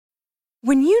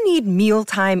When you need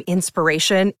mealtime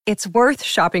inspiration, it's worth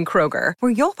shopping Kroger,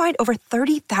 where you'll find over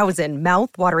 30,000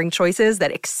 mouth-watering choices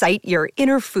that excite your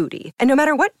inner foodie. And no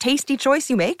matter what tasty choice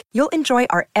you make, you'll enjoy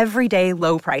our everyday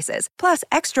low prices, plus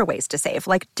extra ways to save,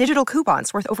 like digital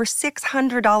coupons worth over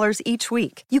 $600 each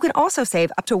week. You can also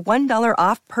save up to $1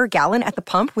 off per gallon at the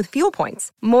pump with fuel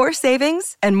points. More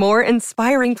savings and more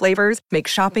inspiring flavors make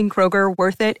shopping Kroger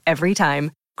worth it every time.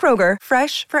 Kroger,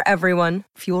 fresh for everyone.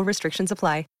 Fuel restrictions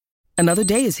apply. Another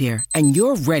day is here, and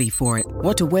you're ready for it.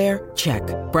 What to wear? Check.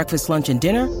 Breakfast, lunch, and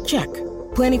dinner? Check.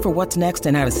 Planning for what's next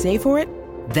and how to save for it?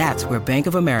 That's where Bank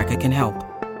of America can help.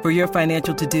 For your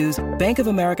financial to-dos, Bank of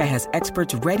America has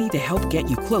experts ready to help get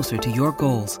you closer to your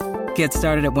goals. Get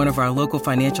started at one of our local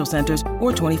financial centers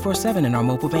or 24/7 in our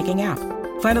mobile banking app.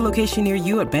 Find a location near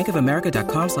you at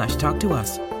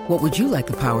bankofamerica.com/talktous. What would you like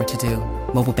the power to do?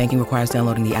 Mobile banking requires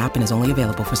downloading the app and is only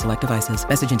available for select devices.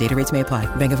 Message and data rates may apply.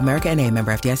 Bank of America N.A.,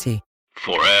 member FDIC.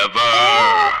 Forever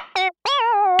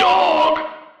Dog.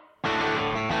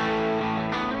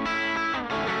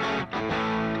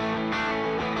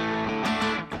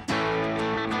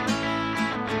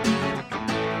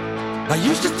 I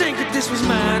used to think that this was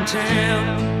my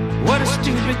town. What a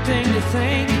stupid thing to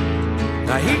think.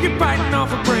 I hear you biting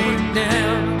off a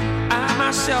breakdown. I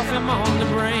myself am on the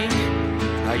brink.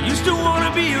 I used to want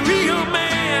to be a real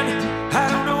man. I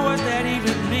don't know what that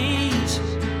even means.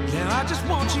 Now I just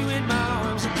want you in my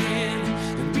arms again,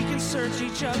 and we can search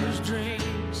each other's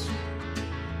dreams.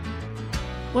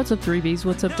 What's up, 3Bs?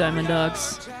 What's up, Diamond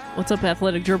Dogs? What's up,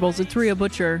 Athletic Gerbils? It's Rhea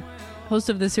Butcher, host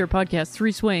of this here podcast,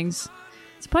 Three Swings.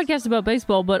 It's a podcast about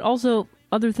baseball, but also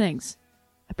other things.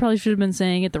 I probably should have been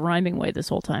saying it the rhyming way this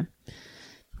whole time.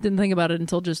 Didn't think about it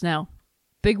until just now.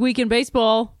 Big week in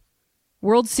baseball.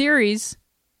 World Series.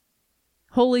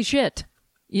 Holy shit.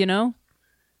 You know?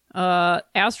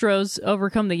 Astros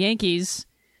overcome the Yankees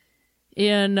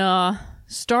in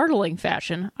startling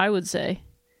fashion, I would say.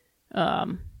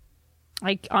 I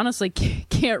honestly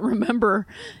can't remember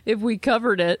if we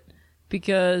covered it,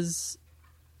 because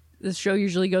this show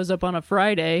usually goes up on a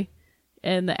Friday,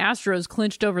 and the Astros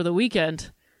clinched over the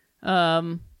weekend.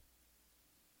 It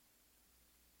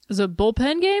was a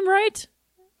bullpen game, right?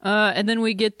 And then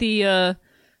we get the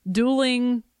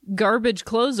dueling garbage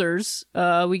closers.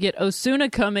 We get Osuna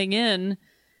coming in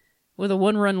with a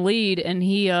 1-run lead, and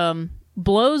he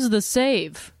blows the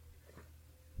save.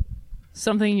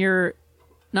 Something you're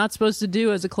not supposed to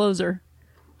do as a closer.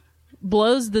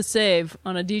 Blows the save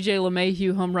on a DJ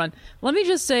LeMahieu home run. Let me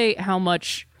just say how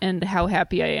much and how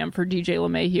happy I am for DJ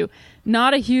LeMahieu.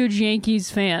 Not a huge Yankees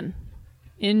fan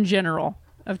in general.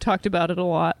 I've talked about it a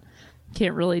lot.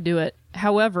 Can't really do it.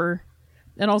 However,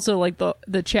 and also like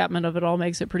the Chapman of it all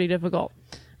makes it pretty difficult.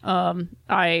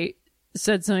 I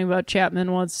said something about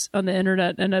Chapman once on the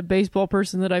internet, and a baseball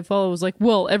person that I follow was like,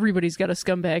 well, everybody's got a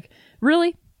scumbag.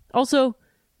 Really? Also,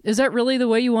 is that really the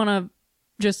way you want to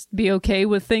just be okay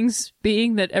with things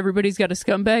being that everybody's got a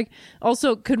scumbag?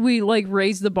 Also, could we like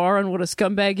raise the bar on what a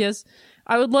scumbag is?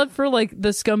 I would love for like the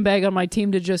scumbag on my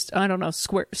team to just, I don't know,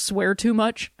 swear too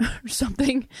much or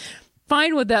something.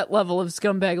 Fine with that level of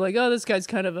scumbag. Like, oh, this guy's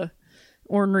kind of a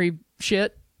ornery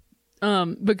shit.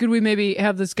 But could we maybe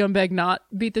have the scumbag not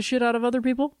beat the shit out of other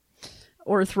people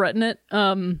or threaten it?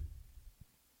 And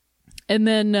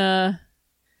then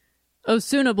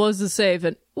Osuna blows the save,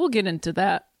 and we'll get into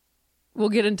that. We'll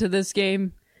get into this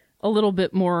game a little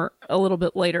bit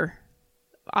later,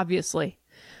 obviously.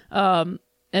 And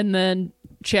then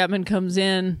Chapman comes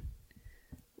in,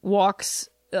 walks,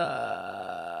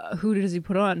 who does he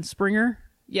put on? Springer?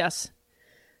 Yes.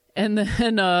 And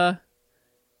then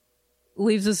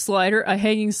leaves a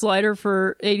hanging slider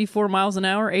for 84 miles an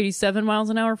hour, 87 miles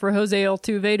an hour for Jose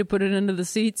Altuve to put it into the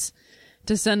seats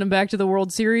to send him back to the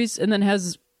World Series, and then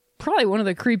has probably one of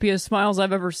the creepiest smiles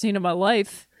I've ever seen in my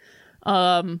life.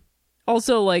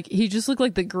 Also, like, he just looked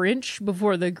like the Grinch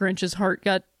before the Grinch's heart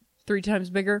got 3 times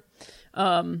bigger.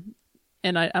 And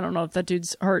I don't know if that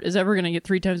dude's heart is ever going to get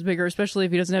 3 times bigger, especially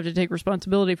if he doesn't have to take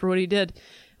responsibility for what he did.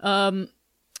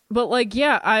 But like,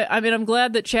 yeah, I mean, I'm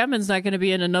glad that Chapman's not going to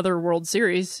be in another World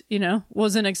Series, you know,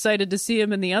 wasn't excited to see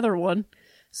him in the other one.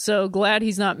 So glad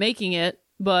he's not making it,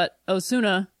 but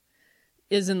Osuna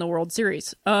is in the World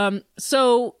Series.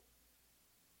 So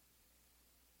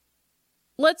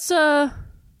let's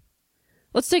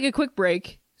take a quick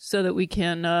break so that we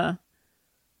can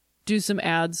do some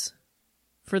ads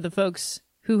for the folks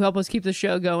who help us keep the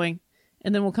show going.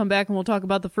 And then we'll come back and we'll talk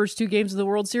about the first 2 games of the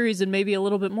World Series and maybe a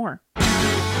little bit more.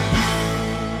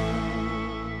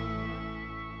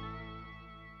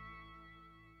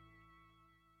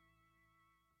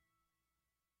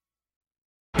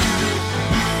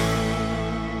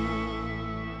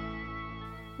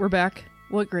 we're back.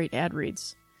 What great ad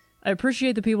reads. I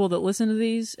appreciate the people that listen to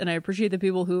these, and I appreciate the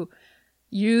people who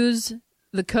use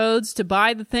the codes to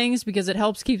buy the things because it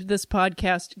helps keep this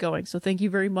podcast going. So thank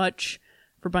you very much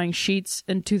for buying sheets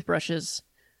and toothbrushes.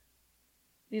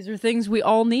 These are things we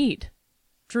all need,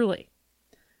 truly.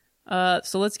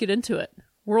 So let's get into it.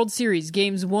 World Series,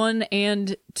 Games 1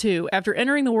 and 2. After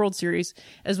entering the World Series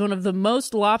as one of the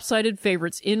most lopsided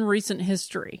favorites in recent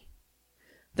history,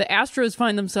 the Astros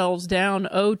find themselves down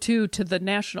 0-2 to the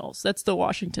Nationals. That's the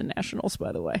Washington Nationals,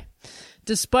 by the way.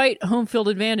 Despite home field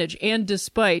advantage and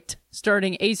despite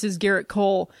starting aces Gerrit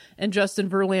Cole and Justin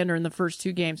Verlander in the first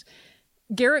two games.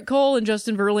 Gerrit Cole and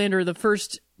Justin Verlander are the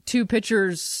first two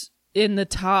pitchers in the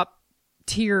top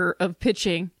tier of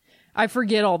pitching. I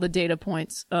forget all the data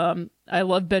points. I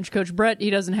love bench coach Brett. He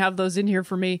doesn't have those in here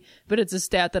for me, but it's a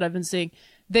stat that I've been seeing.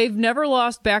 They've never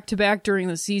lost back-to-back during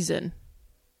the season.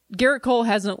 Gerrit Cole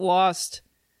hasn't lost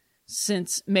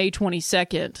since May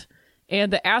 22nd,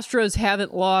 and the Astros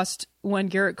haven't lost when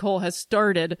Gerrit Cole has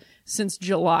started since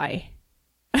July.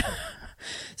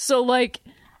 So, like,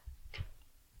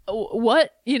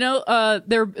 what? You know,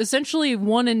 they're essentially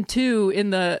 1 and 2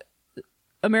 in the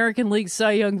American League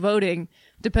Cy Young voting,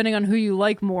 depending on who you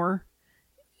like more,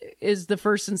 is the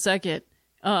first and second.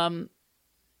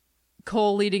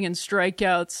 Cole leading in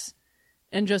strikeouts,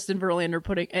 and Justin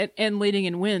Verlander and leading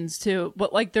in wins too.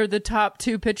 But like, they're the top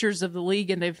two pitchers of the league,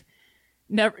 and they've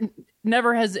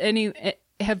never has any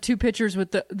have two pitchers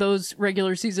with those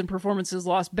regular season performances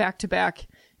lost back to back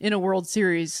in a World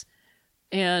Series.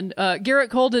 And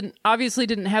Gerrit Cole obviously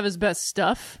didn't have his best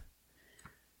stuff,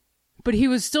 but he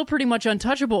was still pretty much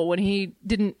untouchable when he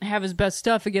didn't have his best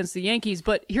stuff against the Yankees.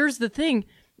 But here's the thing,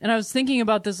 and I was thinking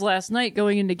about this last night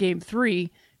going into Game 3,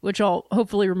 which I'll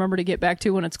hopefully remember to get back to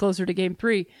when it's closer to Game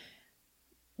 3.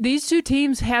 These two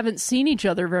teams haven't seen each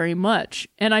other very much.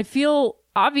 And I feel,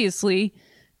 obviously,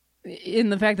 in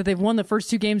the fact that they've won the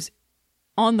first two games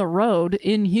on the road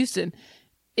in Houston,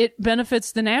 it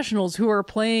benefits the Nationals, who are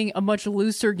playing a much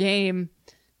looser game.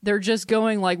 They're just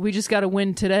going like, we just got to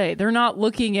win today. They're not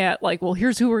looking at like, well,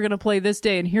 here's who we're going to play this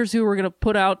day, and here's who we're going to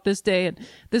put out this day, and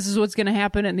this is what's going to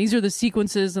happen, and these are the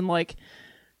sequences, and like,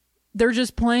 they're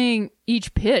just playing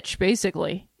each pitch,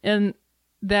 basically. And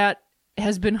that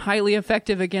has been highly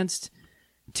effective against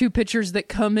two pitchers that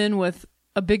come in with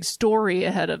a big story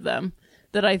ahead of them,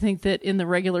 that I think that in the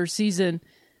regular season,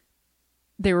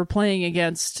 they were playing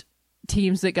against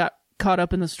teams that got caught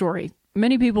up in the story.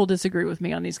 Many people disagree with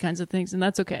me on these kinds of things, and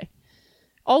that's okay.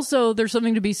 Also, there's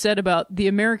something to be said about the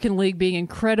American League being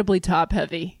incredibly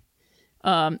top-heavy.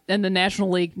 And the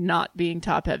National League not being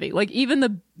top heavy. Like,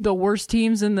 even the worst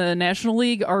teams in the National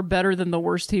League are better than the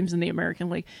worst teams in the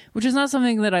American League, which is not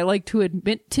something that I like to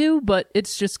admit to, but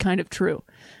it's just kind of true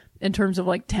in terms of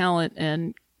like talent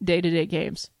and day-to-day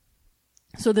games.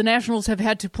 So the Nationals have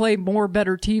had to play more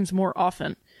better teams more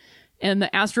often. And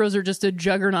the Astros are just a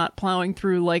juggernaut plowing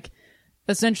through like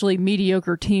essentially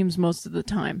mediocre teams most of the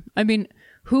time. I mean,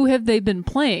 who have they been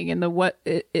playing in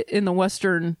the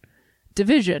Western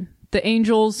Division? The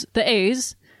Angels, the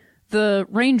A's, the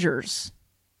Rangers,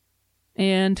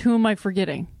 and who am I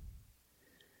forgetting?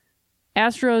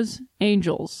 Astros,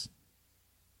 Angels,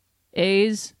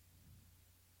 A's,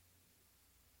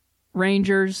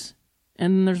 Rangers,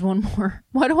 and then there's one more.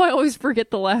 Why do I always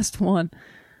forget the last one?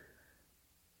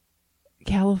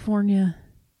 California.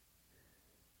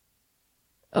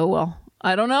 Oh, well,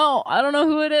 I don't know. I don't know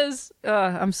who it is.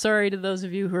 I'm sorry to those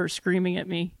of you who are screaming at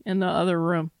me in the other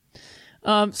room.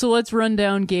 So let's run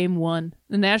down Game 1.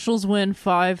 The Nationals win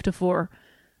 5-4.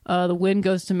 The win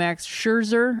goes to Max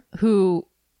Scherzer, who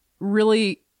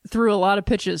really threw a lot of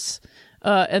pitches.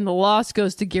 And the loss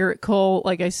goes to Gerrit Cole.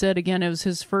 Like I said, again, it was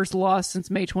his first loss since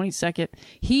May 22nd.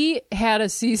 He had a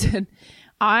season.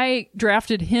 I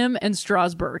drafted him and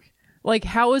Strasburg. Like,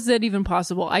 how is that even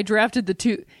possible? I drafted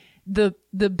the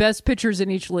best pitchers in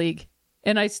each league.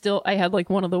 And I had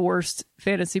like one of the worst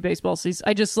fantasy baseball seasons.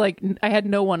 I had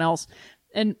no one else.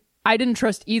 And I didn't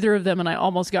trust either of them, and I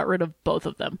almost got rid of both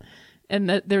of them. And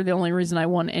they're the only reason I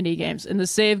won any games. And the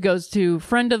save goes to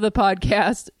friend of the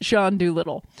podcast, Sean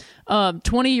Doolittle.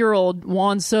 20-year-old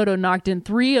Juan Soto knocked in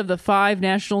 3 of the 5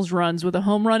 Nationals runs with a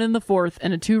home run in the 4th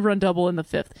and a 2-run double in the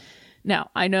 5th. Now,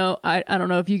 I know, I don't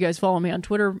know if you guys follow me on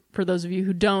Twitter. For those of you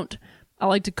who don't, I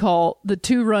like to call the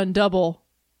 2-run double,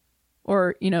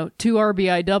 or, 2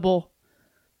 RBI double,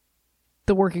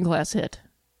 the working class hit.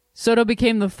 Soto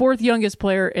became the 4th youngest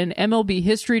player in MLB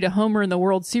history to homer in the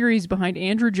World Series, behind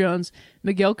Andruw Jones,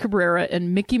 Miguel Cabrera,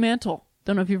 and Mickey Mantle.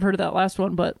 Don't know if you've heard of that last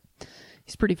one, but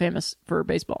he's pretty famous for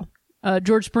baseball.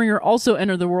 George Springer also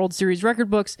entered the World Series record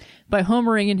books by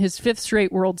homering in his 5th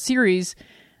straight World Series.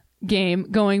 game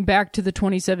going back to the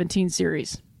 2017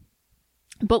 series.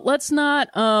 But let's not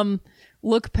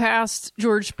look past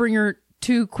George Springer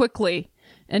too quickly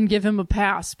and give him a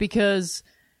pass, because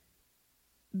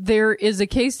there is a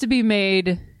case to be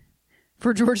made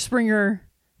for George Springer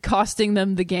costing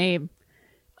them the game.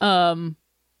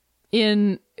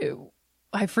 In,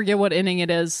 I forget what inning it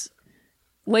is.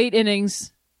 Late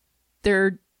innings,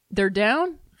 they're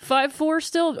down 5-4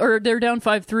 still, or they're down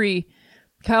 5-3.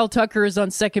 Kyle Tucker is on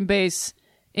second base,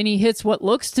 and he hits what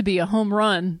looks to be a home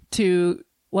run to,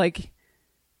 like,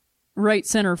 right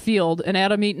center field, and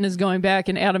Adam Eaton is going back,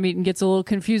 and Adam Eaton gets a little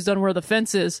confused on where the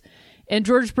fence is, and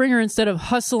George Springer, instead of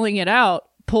hustling it out,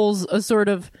 pulls a sort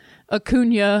of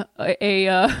Acuna,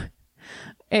 a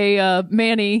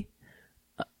Manny,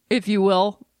 if you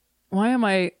will.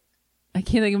 I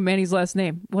can't think of Manny's last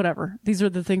name. Whatever. These are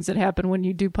the things that happen when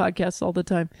you do podcasts all the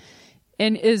time.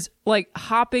 And is, like,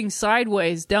 hopping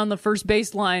sideways down the first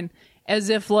baseline as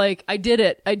if, like, I did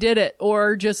it.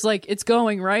 Or just like, it's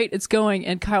going, right? It's going.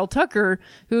 And Kyle Tucker,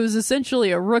 who is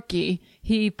essentially a rookie,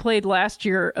 he played last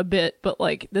year a bit, but,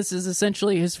 like, this is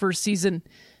essentially his first season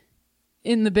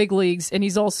in the big leagues. And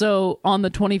he's also on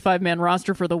the 25-man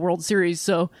roster for the World Series.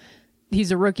 So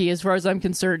he's a rookie as far as I'm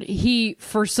concerned. He,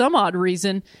 for some odd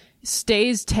reason,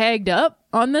 stays tagged up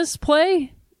on this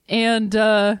play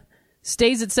and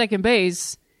stays at second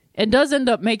base and does end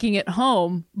up making it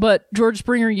home, but George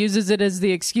Springer uses it as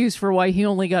the excuse for why he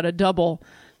only got a double.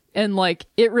 And, like,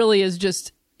 it really is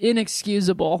just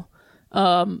inexcusable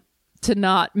to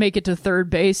not make it to third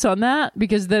base on that,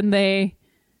 because then they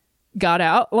got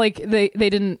out. Like, they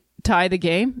didn't tie the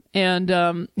game,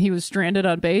 and he was stranded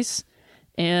on base.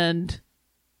 And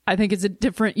I think it's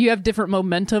you have different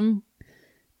momentum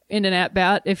in an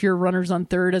at-bat if your runner's on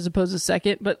third as opposed to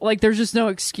second. But, like, there's just no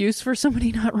excuse for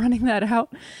somebody not running that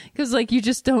out, because, like, you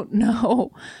just don't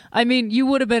know. I mean, you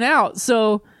would have been out,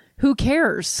 so who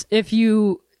cares if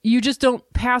you just don't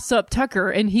pass up Tucker,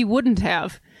 and he wouldn't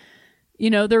have. You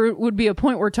know, there would be a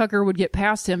point where Tucker would get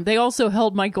past him. They also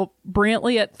held Michael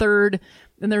Brantley at third,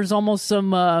 and there's almost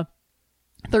some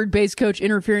third base coach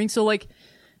interfering. So, like,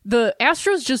 the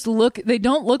Astros they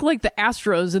don't look like the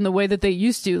Astros in the way that they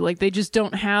used to. Like, they just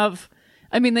don't have,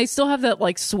 I mean, they still have that,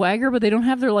 like, swagger, but they don't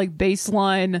have their, like,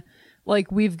 baseline,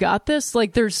 like, we've got this.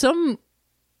 Like, there's some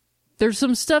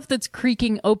stuff that's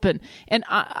creaking open. And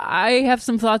I have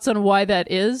some thoughts on why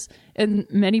that is. And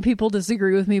many people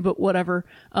disagree with me, but whatever.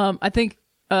 I think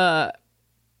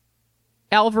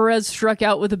Alvarez struck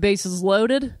out with the bases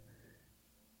loaded.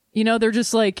 You know, they're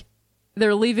just like,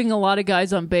 they're leaving a lot of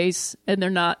guys on base, and they're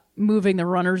not moving the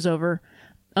runners over.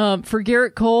 For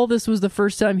Garrett Cole, this was the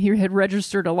first time he had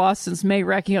registered a loss since May,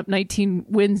 racking up 19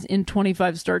 wins in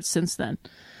 25 starts since then,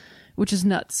 which is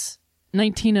nuts.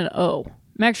 19-0.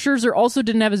 Max Scherzer also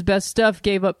didn't have his best stuff,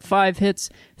 gave up 5 hits,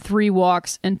 3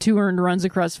 walks, and 2 earned runs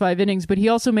across 5 innings, but he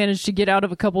also managed to get out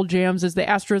of a couple jams as the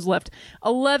Astros left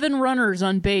 11 runners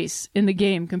on base in the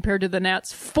game compared to the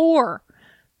Nats' 4.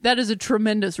 That is a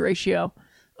tremendous ratio.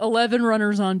 11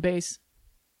 runners on base.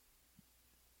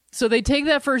 So they take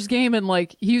that first game, and,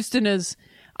 like, Houston is,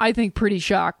 I think, pretty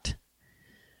shocked.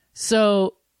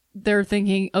 So they're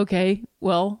thinking, okay,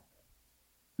 well,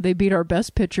 they beat our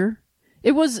best pitcher.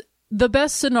 It was the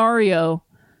best scenario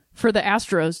for the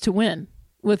Astros to win,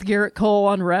 with Garrett Cole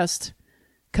on rest,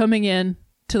 coming in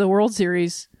to the World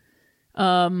Series.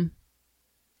 And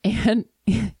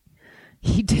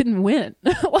he didn't win.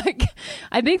 Like,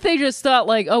 I think they just thought,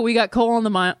 like, oh, we got Cole on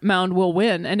the mound, we'll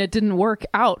win. And it didn't work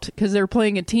out because they're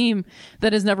playing a team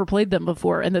that has never played them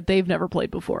before and that they've never played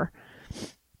before.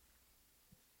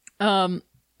 The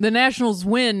Nationals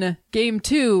win Game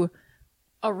 2,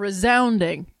 a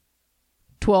resounding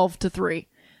 12-3.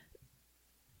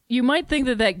 You might think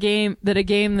that a game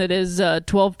that is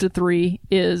 12-3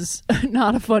 is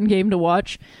not a fun game to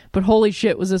watch, but holy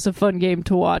shit, was this a fun game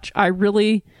to watch. I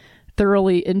really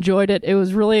thoroughly enjoyed it. It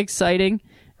was really exciting.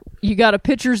 You got a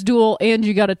pitcher's duel, and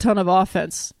you got a ton of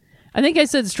offense. I think I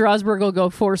said Strasburg will go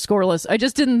 4 scoreless. I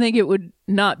just didn't think it would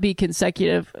not be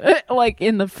consecutive. Like,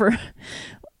 in the first...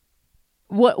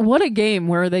 What a game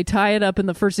where they tie it up in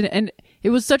the first inning. And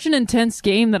it was such an intense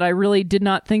game that I really did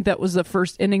not think that was the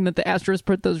first inning that the Astros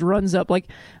put those runs up. Like,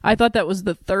 I thought that was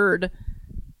the third.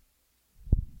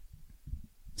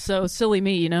 So, silly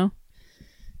me, you know?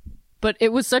 But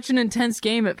it was such an intense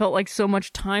game, it felt like so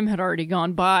much time had already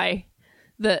gone by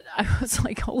that I was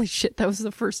like, holy shit, that was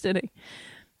the first inning.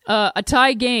 A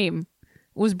tie game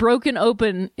was broken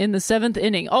open in the 7th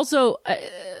inning. Also,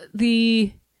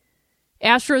 the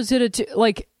Astros hit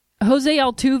Jose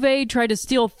Altuve tried to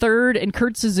steal third, and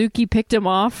Kurt Suzuki picked him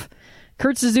off.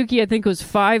 Kurt Suzuki, I think, was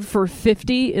 5 for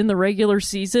 50 in the regular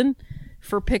season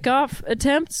for pickoff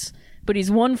attempts, but he's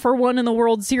 1 for 1 in the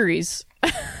World Series.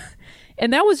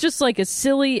 And that was just like a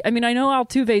silly, I mean, I know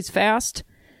Altuve's fast,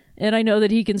 and I know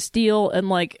that he can steal, and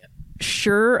like,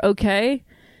 sure, okay,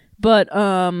 but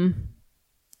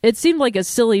it seemed like a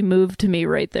silly move to me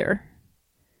right there.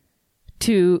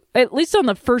 To, at least on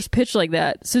the first pitch like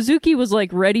that, Suzuki was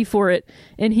like ready for it,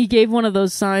 and he gave one of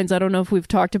those signs. I don't know if we've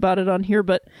talked about it on here,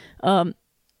 but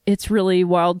it's really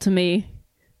wild to me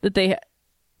that they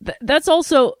that's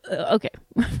also okay.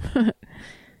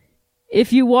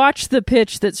 If you watch the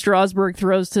pitch that Strasburg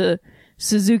throws to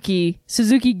Suzuki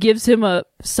gives him a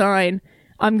sign,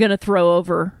 I'm gonna throw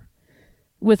over,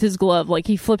 with his glove. Like,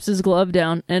 he flips his glove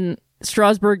down, and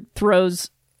Strasburg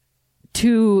throws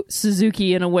to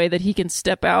Suzuki in a way that he can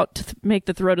step out to make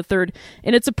the throw to third,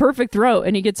 and it's a perfect throw,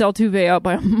 and he gets Altuve out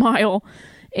by a mile.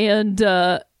 And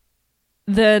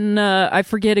then I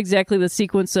forget exactly the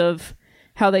sequence of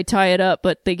how they tie it up,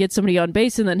 but they get somebody on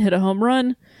base and then hit a home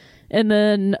run, and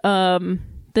then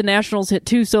the Nationals hit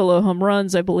 2 solo home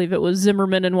runs. I believe it was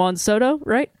Zimmerman and Juan Soto,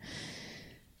 right?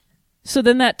 So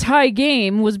then that tie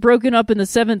game was broken up in the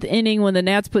 7th inning when the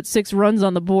Nats put 6 runs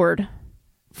on the board,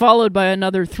 followed by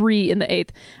another 3 in the 8th.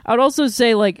 I would also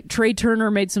say, like, Trey Turner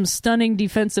made some stunning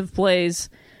defensive plays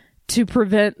to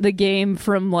prevent the game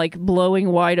from, like,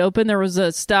 blowing wide open. There was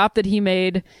a stop that he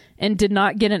made and did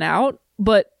not get an out,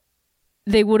 but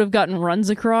they would have gotten runs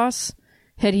across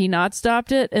had he not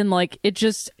stopped it. And, like, they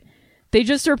just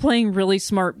are playing really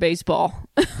smart baseball,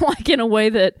 like, in a way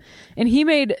that, and he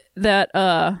made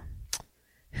that,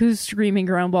 whose screaming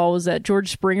ground ball was that?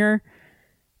 George Springer?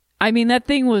 I mean, that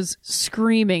thing was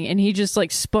screaming, and he just,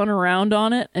 like, spun around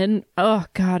on it, and, oh,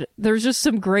 God, there's just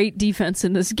some great defense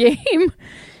in this game.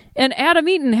 And Adam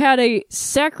Eaton had a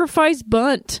sacrifice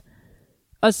bunt,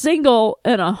 a single,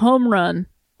 and a home run.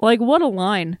 Like, what a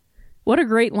line. What a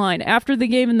great line. After the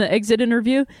game in the exit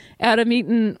interview, Adam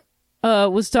Eaton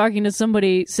was talking to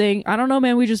somebody saying, I don't know,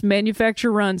 man, we just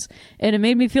manufacture runs, and it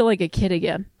made me feel like a kid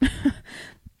again.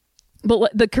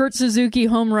 But the Kurt Suzuki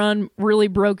home run really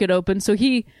broke it open, so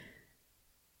he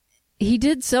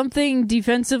did something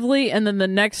defensively, and then the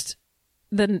next,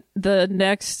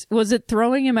 was it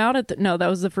throwing him out at no, that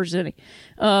was the first inning.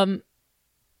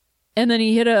 And then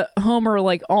he hit a homer,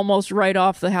 like, almost right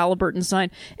off the Halliburton sign.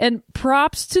 And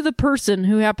props to the person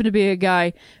who happened to be a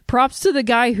guy. Props to the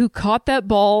guy who caught that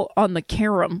ball on the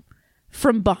carom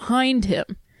from behind him.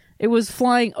 It was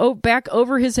flying back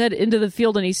over his head into the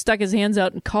field, and he stuck his hands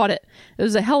out and caught it. It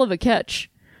was a hell of a catch.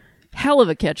 Hell of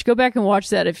a catch. Go back and watch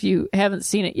that if you haven't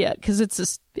seen it yet, because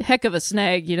it's a heck of a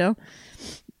snag, you know?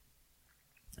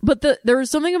 But there was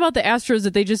something about the Astros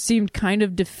that they just seemed kind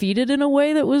of defeated in a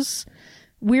way that was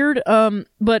weird.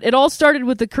 But it all started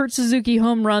with the Kurt Suzuki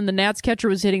home run. The Nats catcher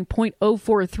was hitting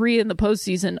 .043 in the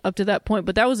postseason up to that point,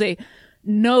 but that was a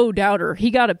no doubter. He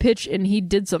got a pitch and he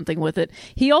did something with it.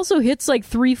 He also hits like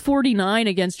 .349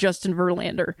 against Justin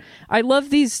Verlander. I love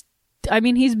these. I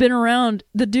mean, he's been around.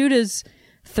 The dude is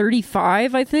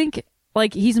 35, I think.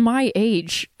 Like, he's my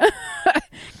age.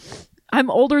 I'm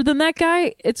older than that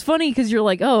guy. It's funny because you're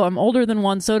like, oh, I'm older than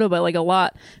Juan Soto by like a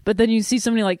lot. But then you see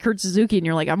somebody like Kurt Suzuki and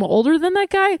you're like, I'm older than that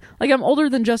guy? Like, I'm older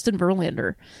than Justin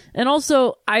Verlander. And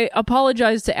also, I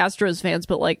apologize to Astros fans,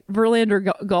 but like, Verlander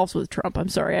golfs with Trump. I'm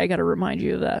sorry. I got to remind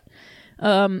you of that.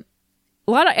 A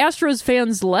lot of Astros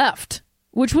fans left,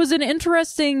 which was an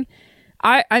interesting...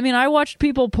 I mean, I watched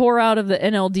people pour out of the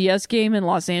NLDS game in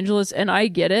Los Angeles, and I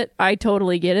get it. I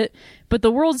totally get it. But the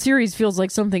World Series feels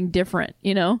like something different,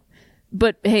 you know?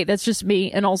 But hey, that's just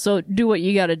me, and also do what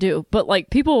you gotta do. But like,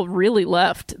 people really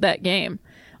left that game.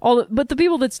 But the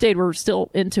people that stayed were still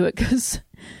into it, because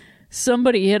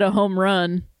somebody hit a home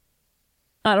run.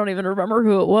 I don't even remember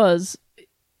who it was,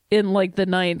 in like the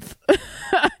 9th.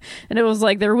 And it was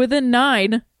like, they're within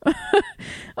 9.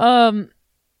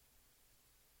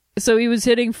 So he was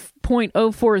hitting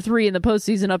 .043 in the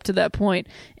postseason up to that point,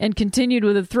 and continued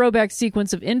with a throwback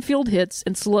sequence of infield hits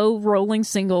and slow rolling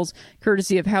singles,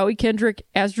 courtesy of Howie Kendrick,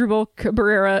 Asdrubal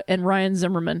Cabrera, and Ryan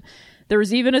Zimmerman. There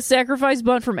was even a sacrifice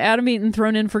bunt from Adam Eaton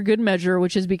thrown in for good measure,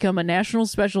 which has become a national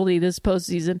specialty this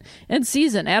postseason and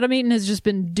season. Adam Eaton has just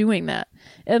been doing that.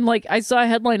 And like, I saw a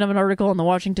headline of an article in the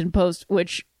Washington Post,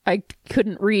 which I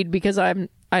couldn't read because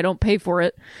I don't pay for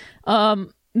it.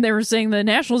 They were saying the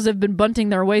Nationals have been bunting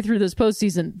their way through this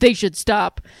postseason. They should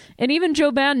stop. And even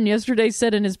Joe Madden yesterday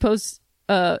said in his press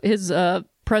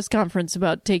conference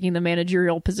about taking the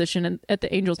managerial position at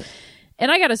the Angels.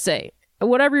 And I gotta say,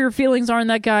 whatever your feelings are on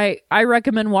that guy, I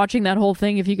recommend watching that whole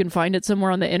thing if you can find it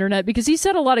somewhere on the internet, because he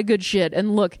said a lot of good shit.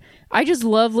 And look, I just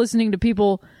love listening to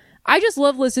people. I just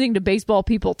love listening to baseball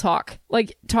people talk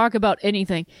about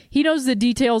anything. He knows the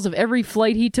details of every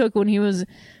flight he took when he was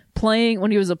playing,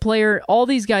 when he was a player, all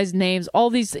these guys' names, all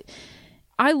these.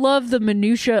 I love the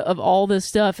minutia of all this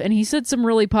stuff. And he said some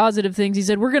really positive things. He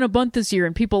said, we're going to bunt this year.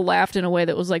 And people laughed in a way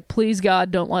that was like, please God,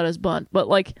 don't let us bunt. But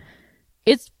like,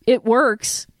 it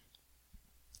works.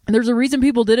 And there's a reason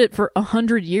people did it for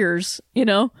 100 years. You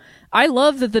know, I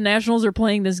love that the Nationals are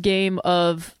playing this game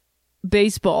of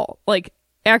baseball, like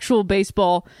actual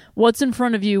baseball. What's in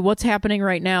front of you? What's happening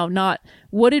right now? Not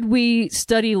what did we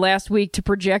study last week to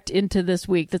project into this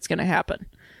week that's going to happen.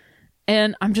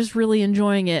 And I'm just really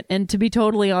enjoying it. And to be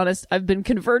totally honest, I've been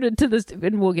converted to this,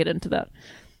 and we'll get into that.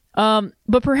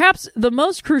 But perhaps the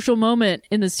most crucial moment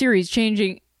in the series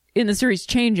changing, in the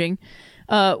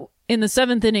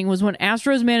seventh inning was when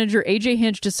Astros manager A.J.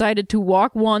 Hinch decided to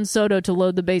walk Juan Soto to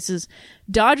load the bases.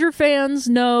 Dodger fans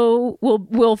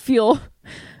will feel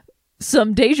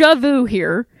some deja vu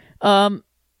here.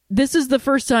 This is the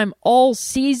first time all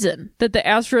season that the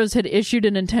Astros had issued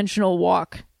an intentional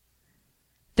walk.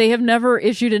 They have never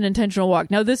issued an intentional walk.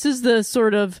 Now, this is the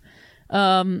sort of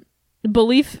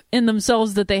belief in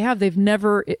themselves that they have. They've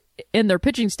never, in their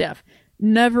pitching staff,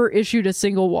 never issued a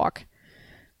single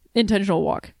intentional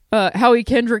walk. Howie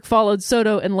Kendrick followed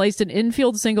Soto and laced an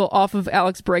infield single off of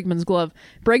Alex Bregman's glove.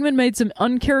 Bregman made some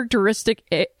uncharacteristic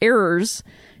errors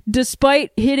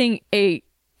despite hitting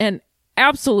an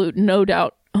absolute no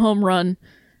doubt home run.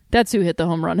 That's who hit the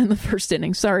home run in the first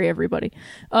inning. Sorry, everybody.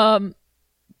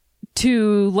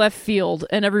 To left field,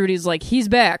 and everybody's like, he's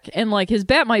back, and like his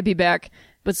bat might be back,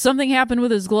 but something happened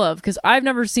with his glove, because I've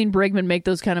never seen Bregman make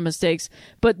those kind of mistakes.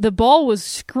 But the ball was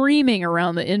screaming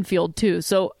around the infield too.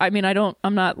 So I mean,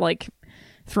 I'm not like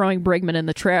throwing Bregman in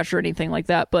the trash or anything like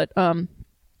that. But and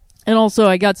also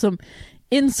I got some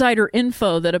insider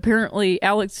info that apparently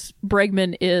Alex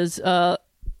Bregman is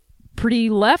pretty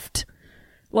left.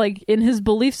 Like, in his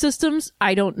belief systems,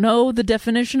 I don't know the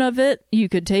definition of it. You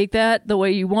could take that the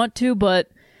way you want to, but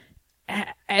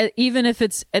even if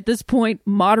it's, at this point,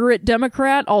 moderate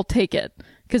Democrat, I'll take it.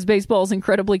 Because baseball is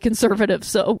incredibly conservative,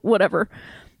 so whatever.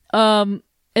 And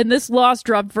this loss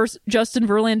dropped Justin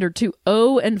Verlander to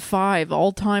 0-5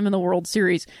 all-time in the World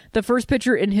Series. The first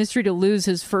pitcher in history to lose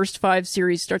his first 5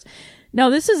 series starts. Now,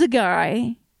 this is a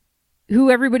guy who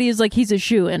everybody is like, he's a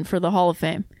shoo-in for the Hall of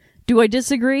Fame. Do I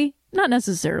disagree? Not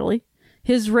necessarily.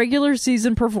 His regular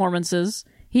season performances,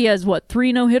 he has,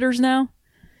 3 no-hitters now?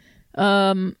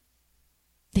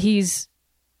 He's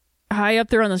high up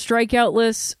there on the strikeout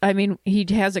list. I mean, he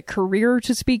has a career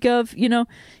to speak of, you know?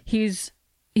 He's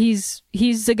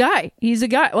a guy. He's a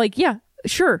guy. Like, yeah,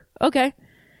 sure, okay.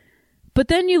 But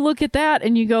then you look at that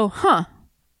and you go, huh,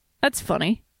 that's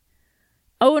funny.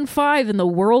 0-5 in the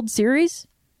World Series?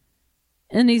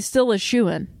 And he's still a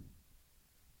shoo-in.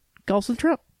 Golfs with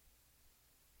Trump.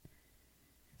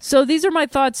 So these are my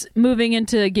thoughts moving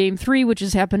into Game 3, which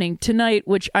is happening tonight,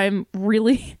 which I'm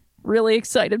really, really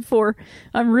excited for.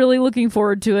 I'm really looking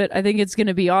forward to it. I think it's going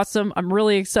to be awesome. I'm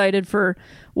really excited for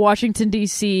Washington,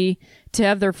 D.C. to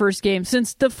have their first game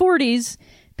since the 40s,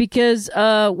 because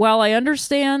while I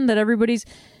understand that everybody's...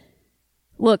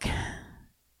 Look,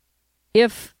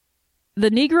 if the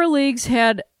Negro Leagues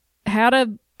had a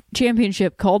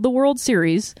championship called the World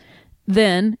Series...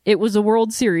 then it was a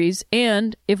World Series,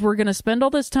 and if we're going to spend all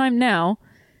this time now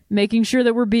making sure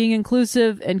that we're being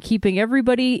inclusive and keeping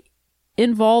everybody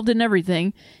involved in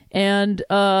everything, and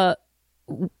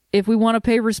if we want to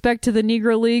pay respect to the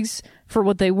Negro Leagues for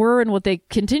what they were and what they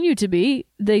continue to be,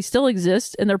 they still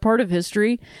exist and they're part of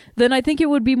history, then I think it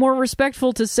would be more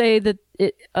respectful to say that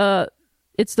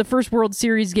it's the first World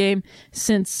Series game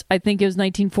since, I think it was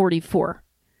 1944.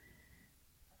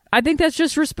 I think that's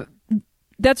just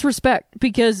That's respect,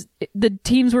 because the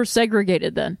teams were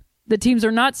segregated then. The teams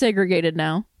are not segregated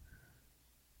now.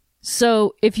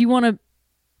 So if you want to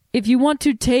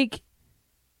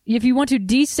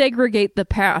desegregate the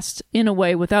past in a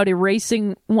way without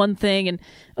erasing one thing and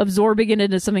absorbing it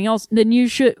into something else, then you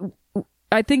should,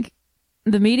 I think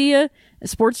the media,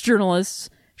 sports journalists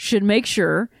should make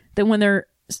sure that when they're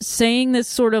saying this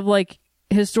sort of like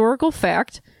historical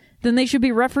fact, then they should be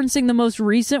referencing the most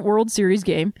recent World Series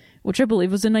game, which I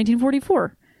believe was in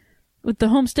 1944, with the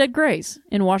Homestead Grays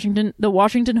in Washington, the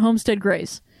Washington Homestead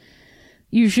Grays.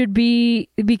 You should be,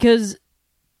 because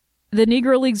the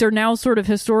Negro Leagues are now sort of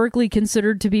historically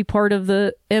considered to be part of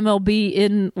the MLB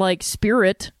in, like,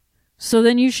 spirit, so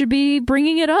then you should be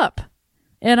bringing it up.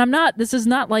 And I'm not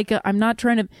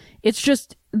trying to, it's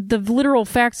just the literal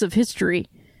facts of history.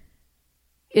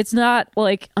 It's not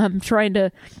like I'm trying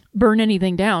to burn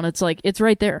anything down. It's like, it's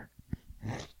right there.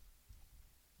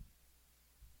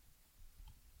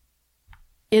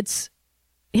 it's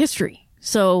history.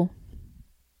 So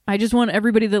I just want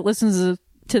everybody that listens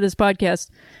to this podcast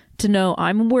to know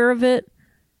I'm aware of it.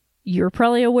 You're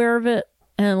probably aware of it.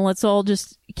 And let's all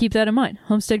just keep that in mind.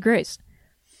 Homestead Grace.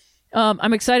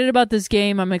 I'm excited about this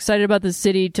game. I'm excited about the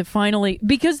city to finally,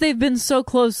 because they've been so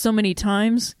close so many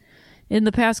times in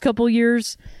the past couple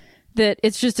years, that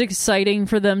it's just exciting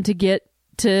for them to get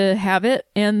to have it.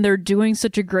 And they're doing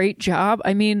such a great job.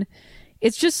 I mean,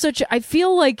 it's just I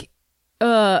feel like,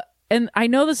 and I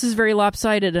know this is very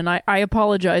lopsided, and I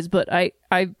apologize, but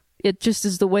it just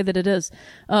is the way that it is.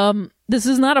 This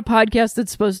is not a podcast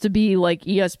that's supposed to be like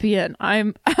ESPN.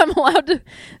 I'm allowed to,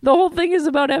 the whole thing is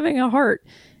about having a heart.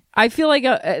 I feel like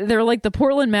they're like the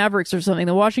Portland Mavericks or something.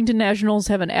 The Washington Nationals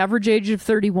have an average age of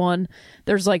 31.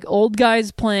 There's like old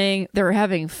guys playing. They're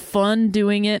having fun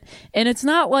doing it. And it's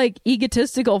not like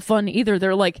egotistical fun either.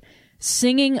 They're like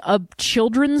singing a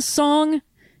children's song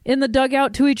in the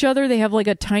dugout to each other. They have like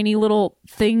a tiny little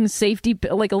thing,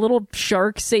 like a little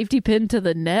shark safety pin to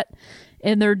the net.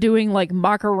 And they're doing like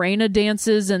Macarena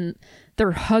dances, and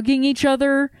they're hugging each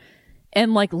other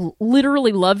and like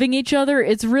literally loving each other.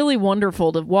 It's really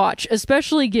wonderful to watch,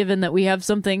 especially given that we have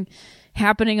something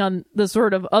happening on the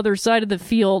sort of other side of the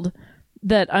field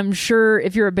that I'm sure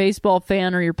if you're a baseball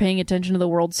fan or you're paying attention to the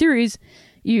World Series,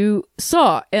 you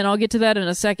saw. And I'll get to that in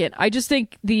a second. I just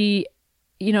think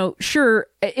sure,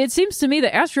 it seems to me the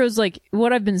Astros, like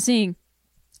what I've been seeing,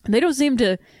 they don't seem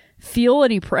to feel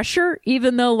any pressure,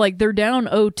 even though like they're down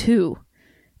 0-2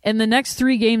 and the next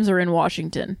 3 games are in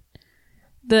Washington.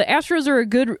 The Astros are a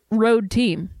good road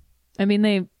team. I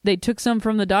mean, they took some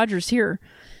from the Dodgers here.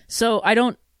 So I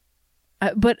don't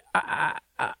know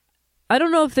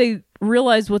if they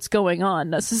realize what's going on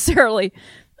necessarily.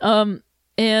 And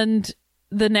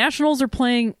the Nationals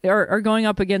are going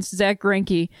up against Zach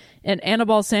Greinke, and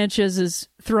Anibal Sanchez is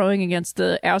throwing against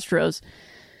the Astros.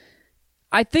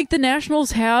 I think the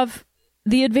Nationals have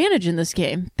the advantage in this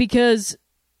game because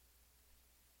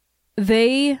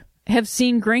they have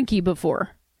seen Greinke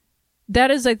before. That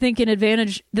is, I think, an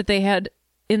advantage that they had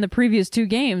in the previous 2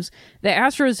 games. The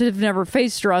Astros have never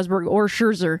faced Strasburg or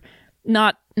Scherzer,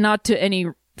 not to any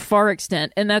far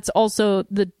extent, and that's also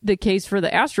the case for the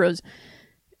Astros,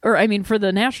 for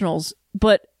the Nationals.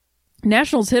 But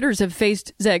Nationals hitters have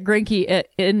faced Zach Greinke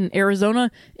in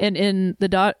Arizona and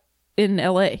in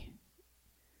LA,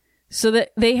 so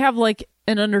that they have like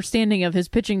an understanding of his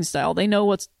pitching style. They know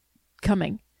what's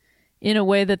coming in a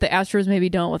way that the Astros maybe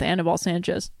don't with Anibal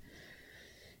Sanchez.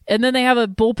 And then they have a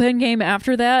bullpen game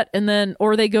after that,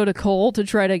 or they go to Cole to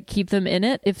try to keep them in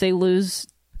it if they lose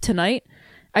tonight.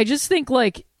 I just think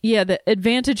the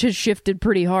advantage has shifted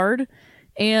pretty hard.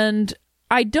 And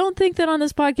I don't think that on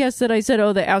this podcast that I said,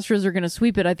 the Astros are going to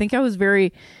sweep it. I think I was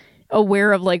very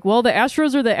aware of the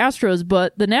Astros are the Astros,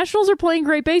 but the Nationals are playing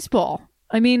great baseball.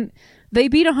 I mean, they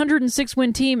beat a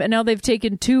 106-win team, and now they've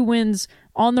taken 2 wins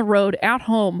on the road at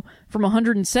home from a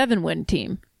 107-win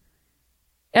team.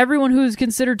 Everyone who's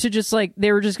considered to just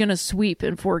they were just going to sweep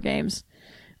in 4 games.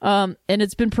 And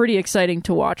it's been pretty exciting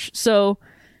to watch. So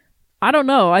I don't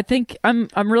know. I think I'm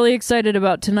really excited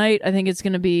about tonight. I think it's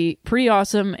going to be pretty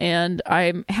awesome. And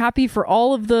I'm happy for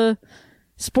all of the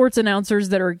sports announcers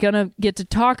that are going to get to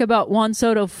talk about Juan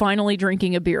Soto finally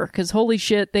drinking a beer. Because holy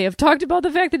shit, they have talked about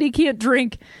the fact that he can't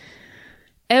drink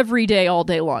every day, all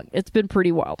day long. It's been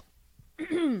pretty wild.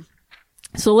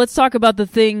 So let's talk about the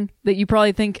thing that you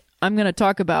probably think I'm going to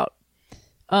talk about.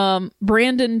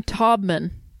 Brandon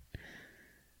Taubman.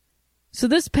 So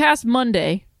this past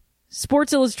Monday,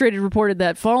 Sports Illustrated reported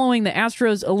that following the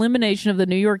Astros' elimination of the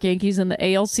New York Yankees in the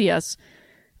ALCS,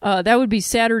 that would be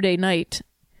Saturday night,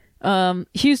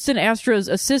 Houston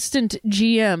Astros assistant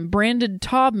GM Brandon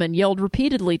Taubman yelled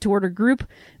repeatedly toward a group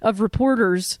of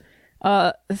reporters,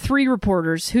 3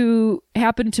 reporters who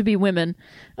happened to be women,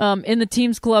 in the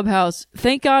team's clubhouse.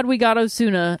 "Thank God we got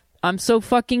Osuna. I'm so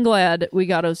fucking glad we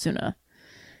got Osuna."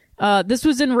 This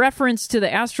was in reference to the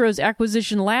Astros'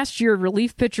 acquisition last year of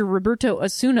relief pitcher Roberto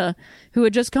Osuna, who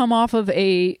had just come off of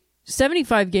a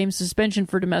 75-game suspension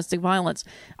for domestic violence.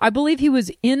 I believe he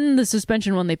was in the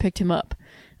suspension when they picked him up.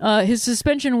 His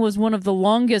suspension was one of the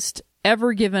longest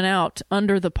ever given out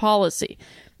under the policy.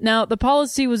 Now, the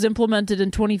policy was implemented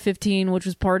in 2015, which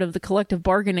was part of the collective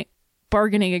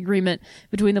bargaining agreement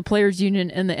between the Players Union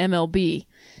and the MLB.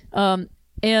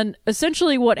 And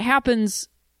essentially what happens,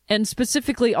 and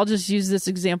specifically, I'll just use this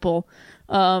example.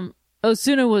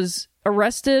 Osuna was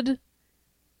arrested.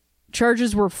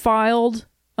 Charges were filed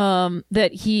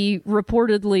that he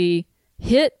reportedly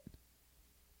hit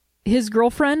his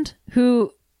girlfriend,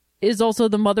 who is also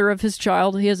the mother of his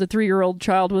child. He has a 3-year-old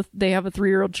child they have a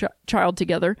 3-year-old child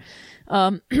together.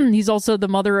 She's also the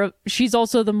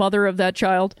mother of that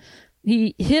child.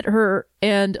 He hit her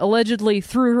and allegedly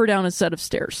threw her down a set of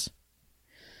stairs.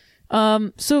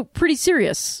 So pretty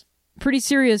serious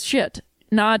shit.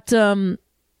 Not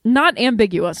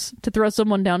ambiguous to throw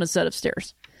someone down a set of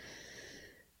stairs.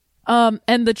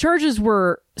 And the charges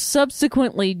were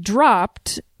subsequently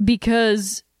dropped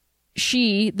because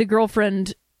the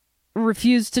girlfriend,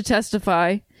 refused to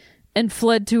testify and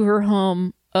fled to her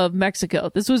home of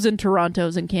Mexico. This was in Toronto,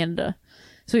 in Canada.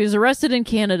 So he was arrested in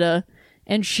Canada,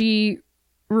 and she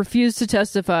refused to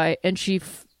testify, and she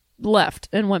left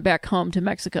and went back home to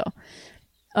Mexico.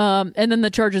 And then the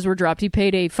charges were dropped. He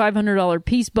paid a $500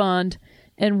 peace bond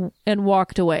and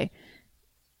walked away.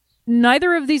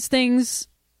 Neither of these things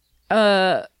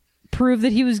prove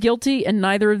that he was guilty, and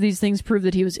neither of these things prove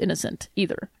that he was innocent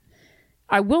either.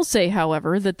 I will say,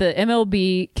 however, that the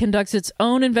MLB conducts its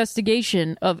own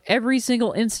investigation of every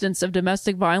single instance of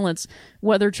domestic violence,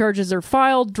 whether charges are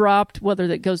filed, dropped, whether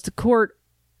that goes to court,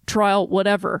 trial,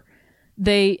 whatever.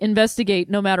 They investigate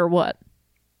no matter what.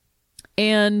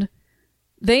 And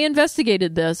they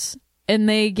investigated this, and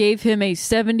they gave him a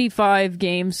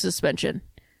 75-game suspension.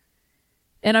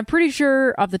 And I'm pretty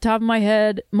sure, off the top of my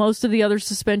head, most of the other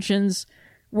suspensions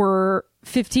were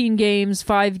 15 games,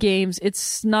 5 games.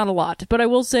 It's not a lot. But I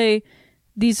will say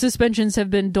these suspensions have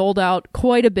been doled out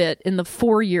quite a bit in the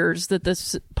 4 years that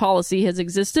this policy has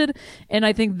existed. And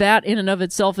I think that in and of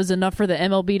itself is enough for the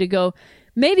MLB to go,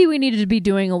 maybe we needed to be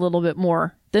doing a little bit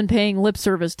more than paying lip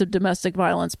service to domestic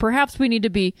violence. Perhaps we need to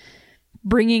be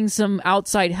bringing some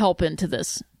outside help into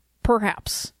this.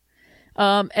 Perhaps.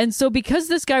 And so because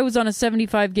this guy was on a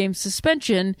 75-game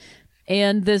suspension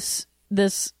and this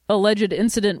alleged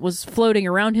incident was floating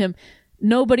around him,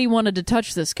 nobody wanted to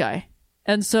touch this guy.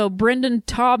 And so Brendan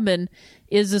Taubman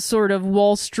is a sort of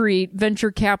Wall Street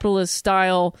venture capitalist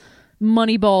style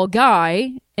Moneyball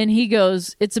guy, and he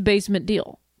goes, it's a basement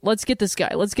deal. Let's get this guy.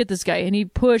 And he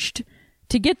pushed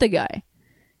to get the guy.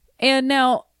 And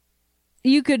now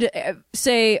you could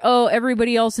say, oh,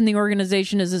 everybody else in the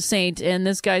organization is a saint and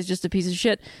this guy's just a piece of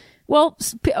shit. Well,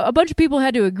 a bunch of people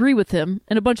had to agree with him,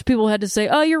 and a bunch of people had to say,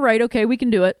 oh, you're right, okay, we can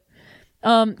do it.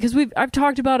 Because I've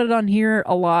talked about it on here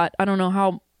a lot. I don't know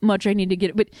how much I need to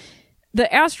get it, but the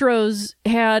Astros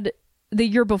had, the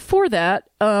year before that,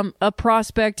 a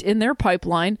prospect in their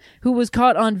pipeline who was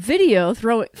caught on video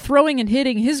throwing and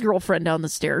hitting his girlfriend down the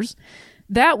stairs.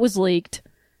 That was leaked.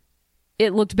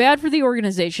 It looked bad for the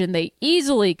organization. They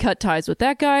easily cut ties with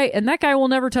that guy, and that guy will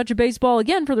never touch a baseball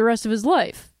again for the rest of his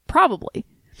life. Probably.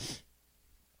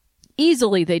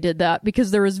 Easily they did that because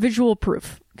there was visual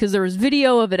proof. Because there was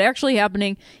video of it actually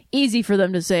happening. Easy for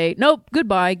them to say, nope,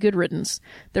 goodbye, good riddance.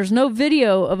 There's no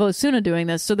video of Osuna doing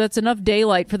this, so that's enough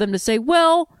daylight for them to say,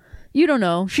 well, you don't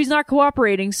know, she's not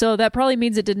cooperating, so that probably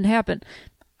means it didn't happen.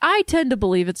 I tend to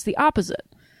believe it's the opposite.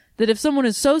 That if someone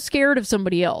is so scared of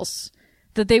somebody else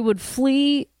that they would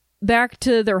flee back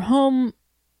to their home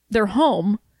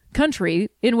country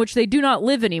in which they do not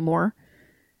live anymore,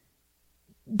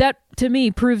 that to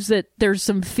me proves that there's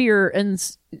some fear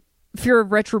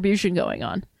of retribution going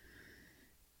on.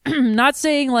 Not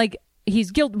saying like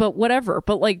he's guilty, but whatever.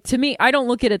 But like, to me, I don't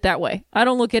look at it that way. I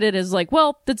don't look at it as like,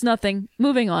 well, that's nothing,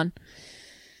 moving on.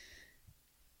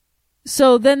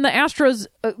 So then the Astros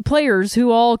players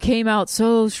who all came out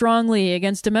so strongly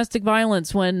against domestic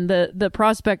violence when the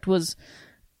prospect was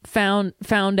found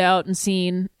out and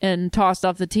seen and tossed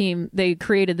off the team, they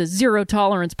created the zero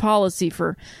tolerance policy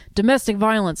for domestic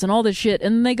violence and all this shit.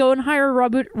 And they go and hire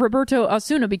Roberto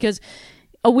Osuna because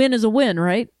a win is a win,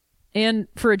 right? And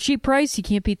for a cheap price, you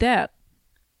can't beat that.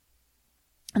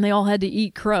 And they all had to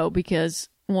eat crow because,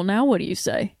 well, now what do you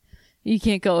say? You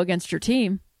can't go against your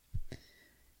team.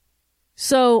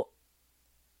 So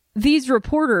these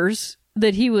reporters